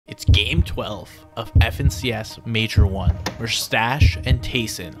Game 12 of FNCS Major 1, where Stash and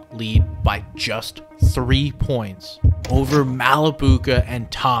Tayson lead by just 3 points over Malabuka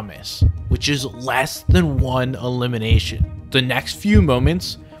and Thomas, which is less than 1 elimination. The next few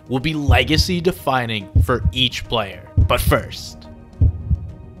moments will be legacy defining for each player. But first,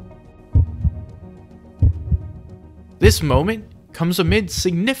 this moment comes amid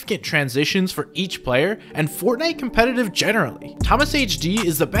significant transitions for each player and Fortnite competitive generally. Thomas HD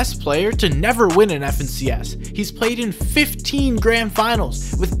is the best player to never win an FNCS. He's played in 15 grand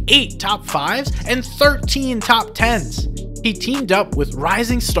finals with 8 top 5s and 13 top 10s. He teamed up with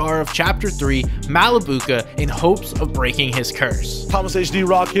rising star of Chapter 3, Malabuka, in hopes of breaking his curse. Thomas HD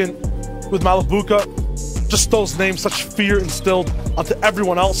rocking with Malabuka. Just those names, such fear instilled onto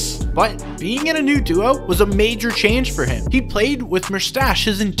everyone else. But being in a new duo was a major change for him. He played with Mustache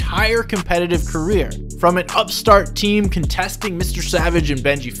his entire competitive career. From an upstart team contesting Mr. Savage and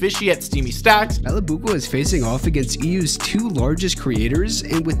Benji Fishy at Steamy Stacks, Malabuka is facing off against EU's 2 largest creators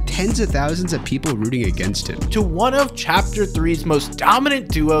and with tens of thousands of people rooting against him, to one of Chapter 3's most dominant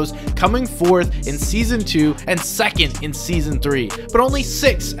duos, coming 4th in Season 2 and 2nd in Season 3, but only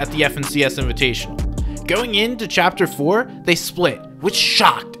 6th at the FNCS Invitational. Going into Chapter 4, they split, which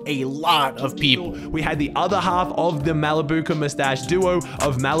shocked a lot of people. We had the other half of the Malabuka Mustache duo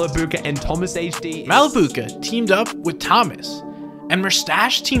of Malabuka and Thomas HD. Malabuka teamed up with Thomas, and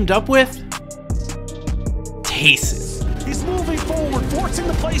Mustache teamed up with Tayson. He's moving forward, forcing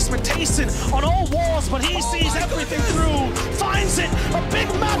the placement. Tayson on all walls, but he sees everything through. Finds it. A big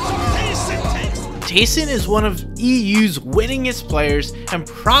match from Tayson. Tayson is one of EU's winningest players and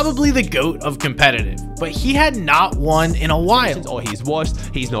probably the GOAT of competitive, but he had not won in a while. Or he's washed,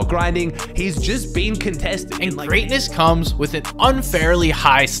 he's not grinding, he's just been contested. And greatness comes with an unfairly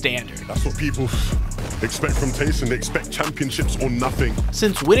high standard. That's what people expect from Tayson. They expect championships or nothing.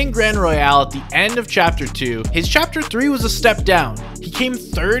 Since winning Grand Royale at the end of Chapter 2, his Chapter 3 was a step down. He came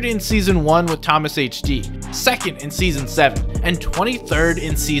 3rd in Season 1 with Thomas HD, 2nd in Season 7, and 23rd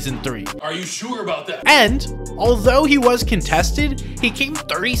in Season 3. Are you sure about that? And, although he was contested, he came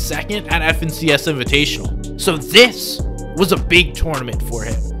 32nd at FNCS Invitational. So this was a big tournament for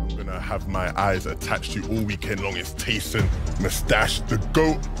him. Have my eyes attached to all weekend long. It's Tayson, Mustache, the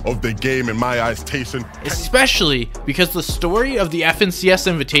GOAT of the game in my eyes, Tayson. Especially because the story of the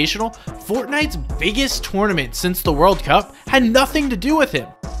FNCS Invitational, Fortnite's biggest tournament since the World Cup, had nothing to do with him.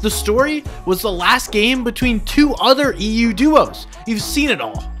 The story was the last game between 2 other EU duos. You've seen it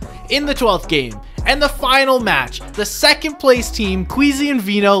all. In the 12th game, and the final match, the 2nd place team, Queasy and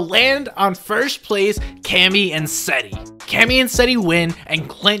Vino, land on 1st place, Cammy and Seti. Cammy and Seti win and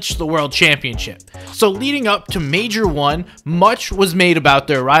clinch the World Championship. So leading up to Major 1, much was made about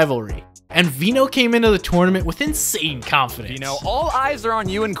their rivalry. And Vino came into the tournament with insane confidence. Vino, all eyes are on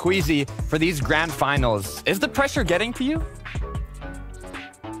you and Queasy for these grand finals. Is the pressure getting to you?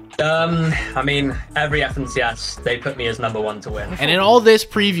 I mean, every FNCS, they put me as #1 to win. And in all this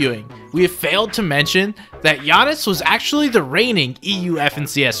previewing, we have failed to mention that Giannis was actually the reigning EU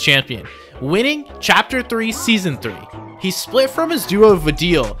FNCS champion, winning Chapter 3 Season 3. He split from his duo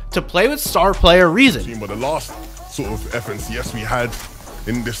Vadil to play with star player Reason. But the last sort of FNCS we had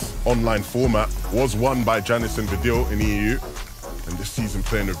in this online format was won by Janice and Vadil in EU. And this season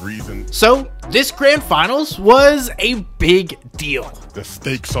playing with Reason. So this grand finals was a big deal. The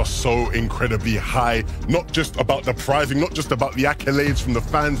stakes are so incredibly high, not just about the prizing, not just about the accolades from the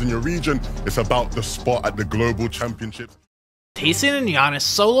fans in your region, it's about the spot at the global championships. Tayson and Giannis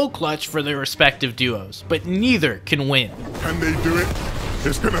solo clutch for their respective duos, but neither can win. Can they do it?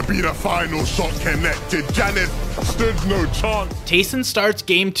 It's gonna be the final shot connected. Janice stood no chance. Tayson starts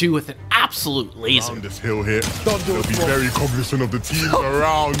game 2 with an absolute laser. Down this hill here, they'll be very cognizant of the teams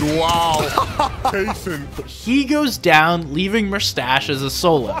around. Wow, Tayson. He goes down, leaving Mustache as a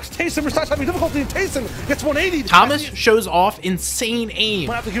solo. Watch Tayson, Mustache having difficulty, and Tayson gets 180. Thomas shows off insane aim.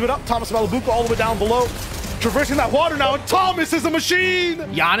 Might have to give it up. Thomas Malabuka all the way down below. Traversing that water now, and Thomas is a machine!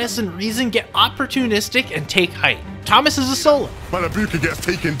 Giannis and Reason get opportunistic and take height. Thomas is a solo. Malabuka gets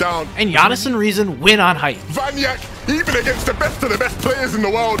taken down. And Giannis and Reason win on height. Vaniac, even against the best of the best players in the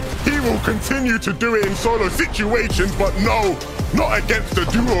world, he will continue to do it in solo situations, but no, not against the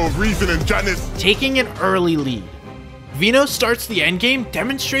duo of Reason and Janice. Taking an early lead, Vino starts the endgame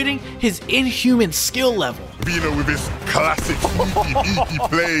demonstrating his inhuman skill level. Vino with his classic sneaky beaky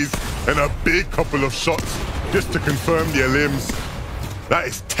plays and a big couple of shots just to confirm their limbs. That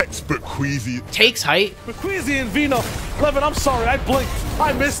is textbook Queasy. Takes height. But Queasy and Vino, Levin, I'm sorry, I blinked.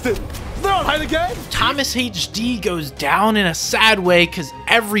 I missed it. They're on height again. Thomas HD goes down in a sad way because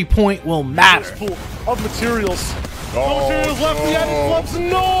every point will matter. Pool of materials. Oh, Materials left, the edit flips.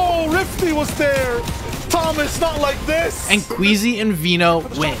 No, Rifty was there. Thomas, not like this. And Queasy and Vino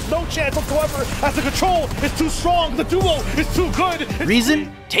win. No chance whatsoever, as the control is too strong. The duo is too good.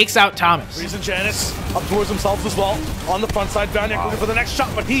 Reason takes out Thomas. Reason Janice up towards themselves as well. On the front side, Vaniac looking for the next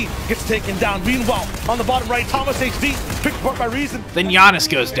shot, but he gets taken down. Meanwhile, on the bottom right, Thomas HD picked apart by Reason. Then Giannis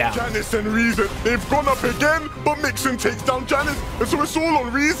goes down. Janice and Reason, they've gone up again, but Mixon takes down Janice, and so it's all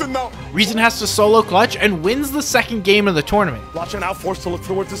on Reason now. Reason has to solo clutch and wins the second game of the tournament. Watcher now forced to look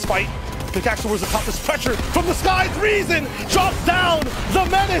towards this fight. Pickaxe towards the top, this pressure from the skies. Reason drops down the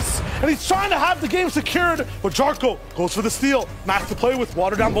menace, and he's trying to have the game secured, but Jarko goes for the steal. Mats to play with,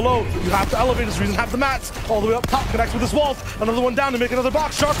 water down below. You have to elevate as Reason have the mats. All the way up top, connects with his walls. Another one down to make another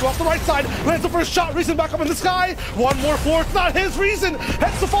box. Jarko off the right side, lands the first shot. Reason back up in the sky. One more floor, it's not his. Reason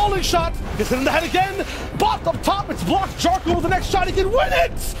hits the falling shot, gets hit in the head again. Bot up top, it's blocked. Jarko with the next shot, he can win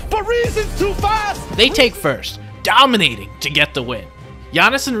it, but Reason's too fast. They take first, dominating to get the win.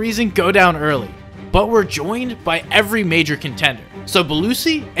 Giannis and Reason go down early, but we're joined by every major contender. So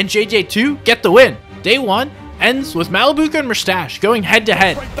Belusi and JJ2 get the win. Day 1 ends with Malibuca and Mustache going head to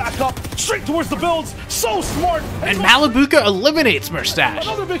head. Right back up, straight towards the builds, so smart. And Malibuca eliminates Mustache.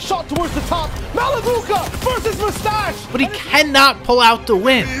 Another big shot towards the top. Malibuca versus Mustache. But he cannot pull out the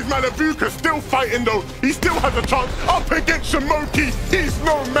win. He's Malibuca still fighting though. He still has a chance up against Shamoki. He's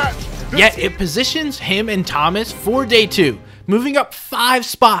no match. Yet it positions him and Thomas for day 2, moving up 5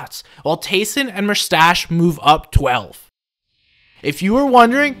 spots, while Tayson and Mustache move up 12. If you were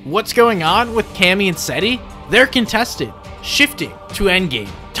wondering what's going on with Cammy and Seti, they're contested. Shifting to endgame,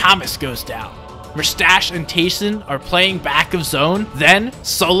 Thomas goes down. Mustache and Tayson are playing back of zone. Then,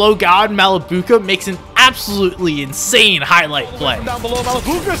 solo god Malibuca makes an absolutely insane highlight play. Down below,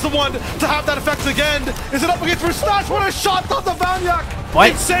 Malibuca is the one to have that effect again. Is it up against Mustache? What a shot on the Vaniac!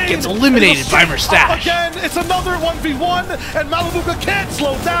 But insane. Gets eliminated by Mustache. Again, it's another 1v1, and Malibuca can't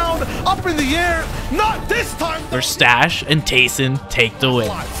slow down. Up in the air, not this time. Mustache and Tayson take the win.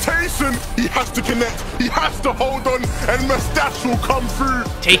 Tayson, he has to connect, he has to hold on, and Mustache will come through.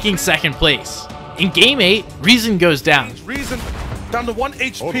 Taking second place. In game 8, Reason goes down. Reason down to 1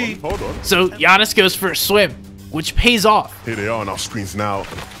 HP. Hold on. So Giannis goes for a swim, which pays off. Here they are on our screens now.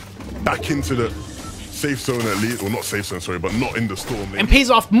 Back into the safe zone at least. Well, not safe zone, sorry, but not in the storm. And pays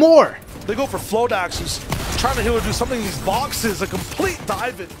off more. They go for Flodax, who's trying to do something in these boxes, a complete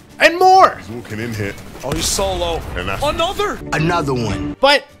dive-in. And more. He's walking in here. Oh, he's solo. And that's Another one.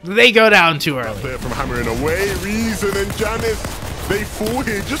 But they go down too early. there from hammering away. Reason and Janice, they fall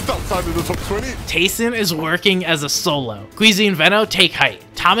here just outside of the top 20. Tayson is working as a solo. Queasy and Veno take height.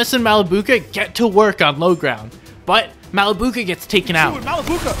 Thomas and Malibuca get to work on low ground. But Malibuca gets taken out. Dude,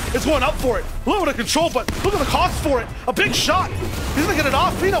 Malibuca is going up for it. A little bit of control, but look at the cost for it. A big shot. He's gonna get it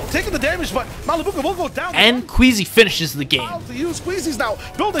off. Fino taking the damage, but Malibuca will go down. And Queasy finishes the game. To use Queasy's now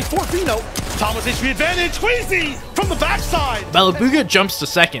building for Fino. Thomas HP advantage. Queasy from the backside. Malibuca jumps to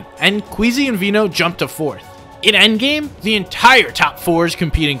second, and Queasy and Vino jump to fourth. In endgame, the entire top 4 is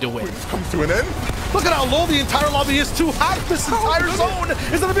competing to win. This comes to an end. Look at how low the entire lobby is too. Half this entire zone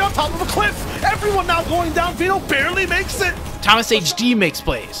is gonna be on top of a cliff. Everyone now going down. Vino barely makes it. Thomas HD makes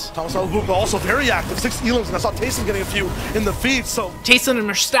plays. Thomas Malibuca also very active. 6 elims, and I saw Tayson getting a few in the feed. So Tayson and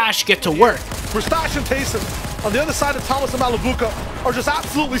Mustache get to work. Mustache and Tayson on the other side of Thomas and Malibuca are just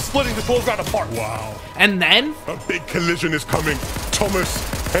absolutely splitting this whole ground apart. Wow. And then, A big collision is coming. Thomas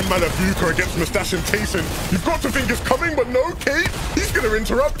and Malibuca against Mustache and Tayson. You've got to think it's coming, but no, Kate. He's going to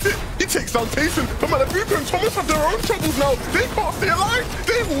interrupt it. He takes down Tayson, but Malibuca and Thomas have their own troubles now. They can't stay alive.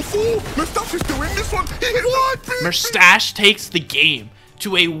 They will fall. Mustache is still in this one. He hits what? Mustache takes the game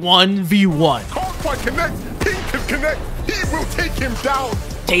to a 1v1. Can't quite connect. Pink can connect. He will take him down.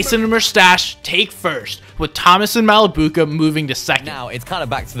 Tayson and Mustache take first, with Thomas and Malibuca moving to second. Now, it's kind of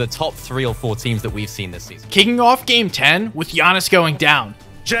back to the top 3 or 4 teams that we've seen this season. Kicking off game 10 with Giannis going down.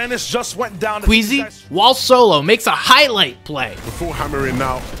 Janice just went down. Queasy, while solo, makes a highlight play. Before hammering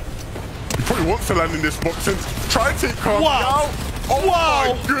now, he probably wants to land in this box and try to take Carly Wow. out. Oh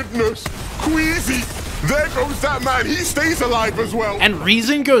Wow. my goodness. Queasy, there goes that man. He stays alive as well. And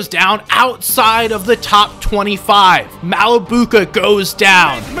Reason goes down outside of the top 25. Malibuca goes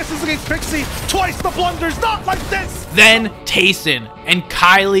down. Misses against Pixie. Twice the blunders. Not like this. Then Tayson and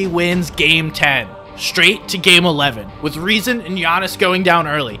Kylie wins game 10. Straight to game 11, with Reason and Giannis going down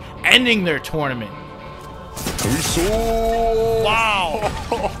early, ending their tournament. We saw. Wow.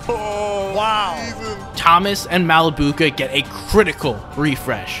 Wow. Reason. Thomas and Malibuca get a critical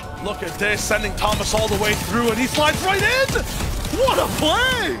refresh. Look at this, sending Thomas all the way through, and he slides right in. What a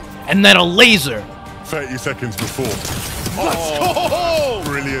play. And then a laser. 30 seconds before. Let's go!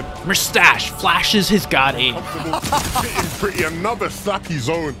 Brilliant. Mustache flashes his god aim. Sitting pretty, another slappy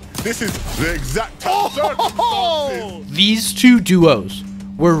zone. This is the exact circumstances. These two duos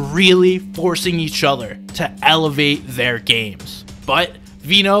were really forcing each other to elevate their games. But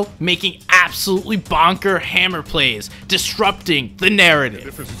Vino making absolutely bonker hammer plays, disrupting the narrative.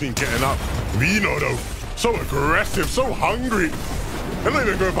 Difference between getting up. Vino though, so aggressive, so hungry. They're not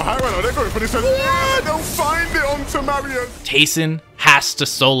even going for high right now, they're going for this. Yeah, they'll find it onto Marius. Tayson has to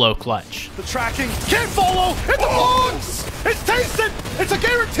solo clutch. The tracking, can't follow, it belongs! It's Tayson, it's a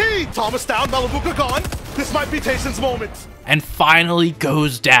guarantee! Thomas down, Malabuka gone. This might be Tayson's moment. And finally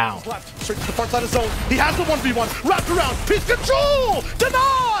goes down. Left, straight to the far side of zone. He has the 1v1, wrapped around, piece control,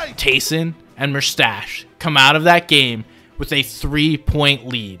 denied! Tayson and Mustache come out of that game with a 3-point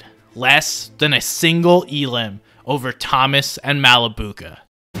lead, less than a single elim over Thomas and Malabuka.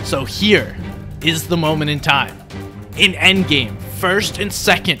 So here is the moment in time. In endgame, first and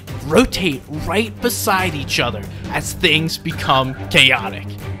second rotate right beside each other as things become chaotic.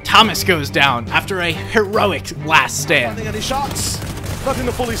 Thomas goes down after a heroic last stand. Finding any shots, nothing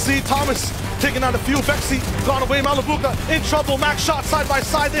to fully see. Thomas taking out a few. Vexy gone away. Malabuka in trouble. Max shot side by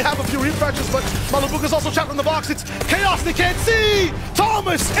side. They have a few refreshes, but Malabuka's also trapped in the box. It's chaos. They can't see.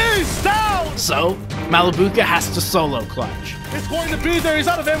 Thomas is down. So Malabuka has to solo clutch. It's going to be there. He's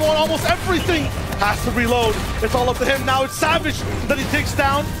out of ammo on almost everything. Has to reload. It's all up to him. Now it's Savage that he takes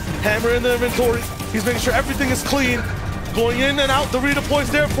down. Hammer in the inventory. He's making sure everything is clean. Going in and out. The redeploy's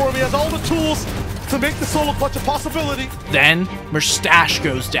there for him. He has all the tools to make the solo clutch a possibility. Then Mustache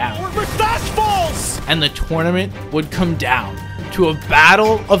goes down. Mustache falls! And the tournament would come down to a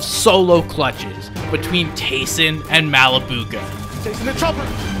battle of solo clutches between Tayson and Malabuka. Tayson in trouble.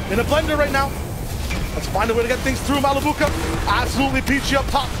 In a blender right now. Let's find a way to get things through. Malabuka absolutely peachy up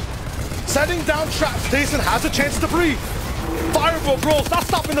top. Setting down traps. Tayson has a chance to breathe. Fireball rolls, not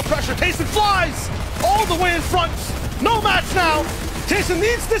stopping the pressure. Tayson flies all the way in front. No match now. Tayson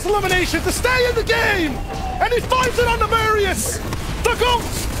needs this elimination to stay in the game. And he finds it on the Marius. The GOAT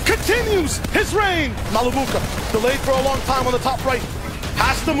continues his reign. Malabuka delayed for a long time on the top right.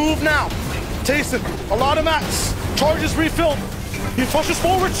 Has to move now. Tayson, a lot of mats. Charges refilled. He pushes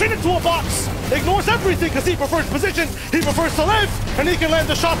forward, straight into a box. Ignores everything because he prefers position. He prefers to live. And he can land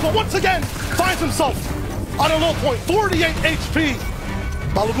the shot, but once again, finds himself on a low point, 48 HP.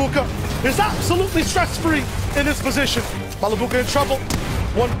 Malabuka is absolutely stress-free in this position. Malabuka in trouble.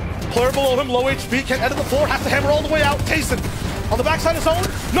 One player below him, low HP, can't edit the floor, has to hammer all the way out. Tayson on the backside of his own.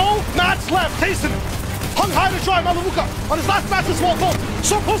 No mats left. Tayson hung high to dry. Malabuka on his last match as well.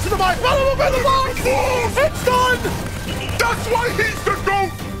 So close to the mind. Malabuka in the box. It's done. That's why he's the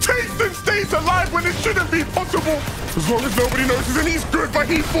GOAT. Tayson stays alive when it shouldn't be possible. As long as nobody notices, and he's good, but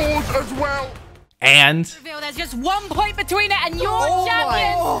he falls as well. And there's just 1 point between it, and your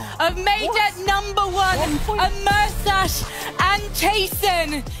champions have made it number one. Mustache and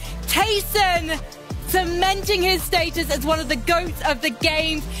Tayson. Tayson cementing his status as one of the GOATs of the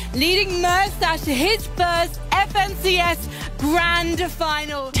games, leading Mustache to his first FNCS Grand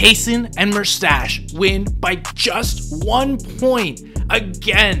Final. Tayson and Mustache win by just 1 point,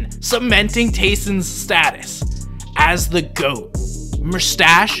 again cementing Tayson's status as the GOAT.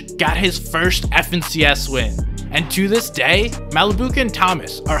 Mustache got his first FNCS win, and to this day, Malabuka and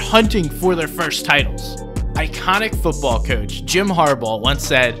Thomas are hunting for their first titles. Iconic football coach Jim Harbaugh once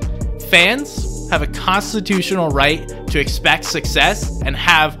said, "Fans have a constitutional right to expect success and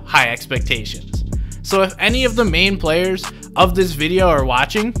have high expectations." So if any of the main players of this video are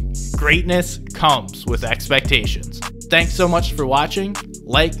watching, greatness comes with expectations. Thanks so much for watching.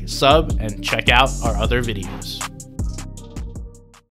 Like, sub, and check out our other videos.